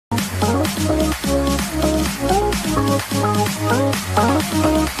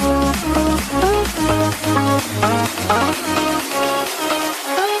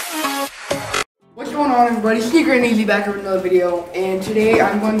What's going on, everybody? Sneaker and Easy back with another video, and today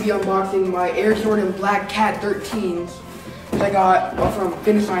I'm going to be unboxing my Air Jordan Black Cat 13s that I got from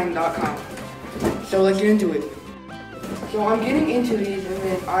finisign.com. So let's get into it. So I'm getting into these, and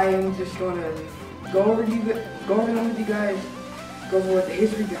then I am just going to go over them with you guys, go over what the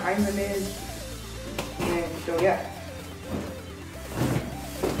history behind them is, and so yeah.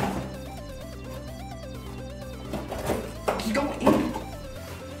 Just go in.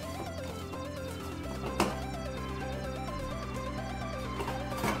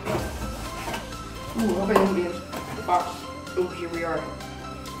 Ooh, hope I didn't get the box. Oh, here we are.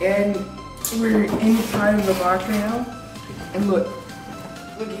 And we're inside of the box right now. And look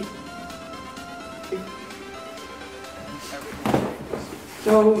at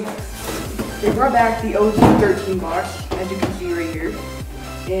So they brought back the OG 13 box, as you can see right here.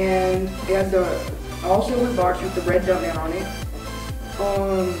 And it has the all silver box with the red Jumpman on it.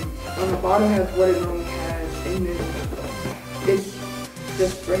 On the bottom has what it normally has, and then it's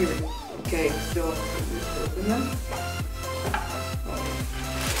just right here. Okay, so let's open them.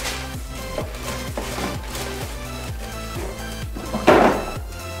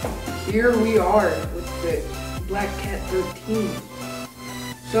 Here we are with the Black Cat 13.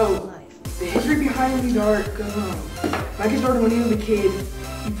 So the history behind these are because my kid started when he was a kid.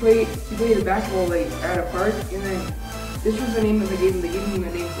 He played a basketball like at a park, and then this was the name that they gave him. They gave him the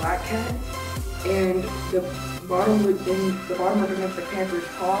name Black Cat, and the bottom represents the panther's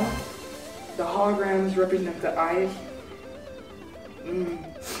paw. The holograms represent the eyes, and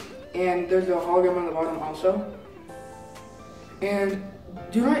there's a hologram on the bottom also. And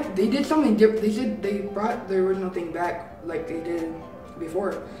they did something different. They said they brought the original thing back like they did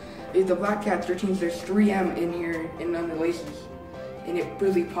before. It's the Black Cat 13s. There's 3M in here and on the laces, and it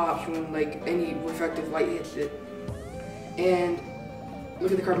really pops when like any reflective light hits it. And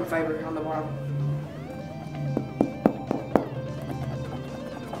look at the carbon fiber on the bottom.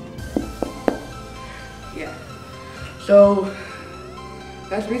 Yeah. So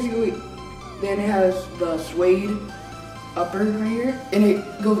that's basically. Then it has the suede upper right here, and it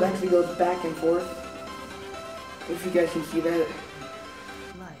actually goes back and forth. If you guys can see that.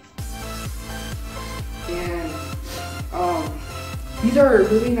 And these are a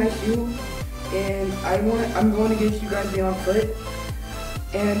really nice shoe, and I'm going to get you guys the on foot.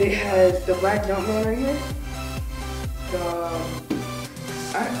 And it has the black Jumpman right here.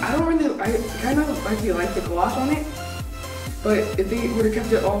 I kind of actually like the gloss on it, but if they would have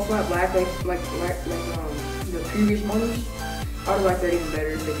kept it all flat black like the previous models, I would like that even better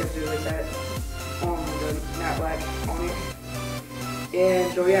if they kept it like that on the matte black on it.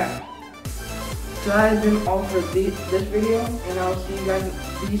 And so yeah, so that has been all for this video, and I'll see you guys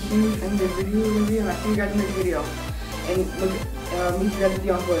these shoes in the review, and I'll see you guys in the next video. And meet you guys at the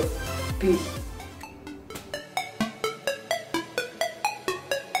on foot. Peace.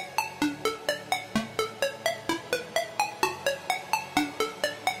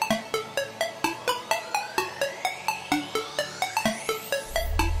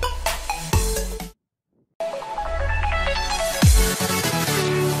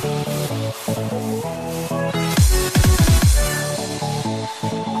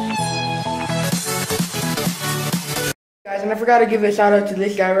 Guys, and I forgot to give a shout out to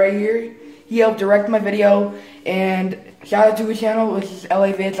this guy right here. He helped direct my video, and shout out to his channel, which is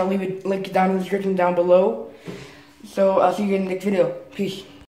L.A Vids. I'll leave a link down in the description down below. So I'll see you in the next video. Peace.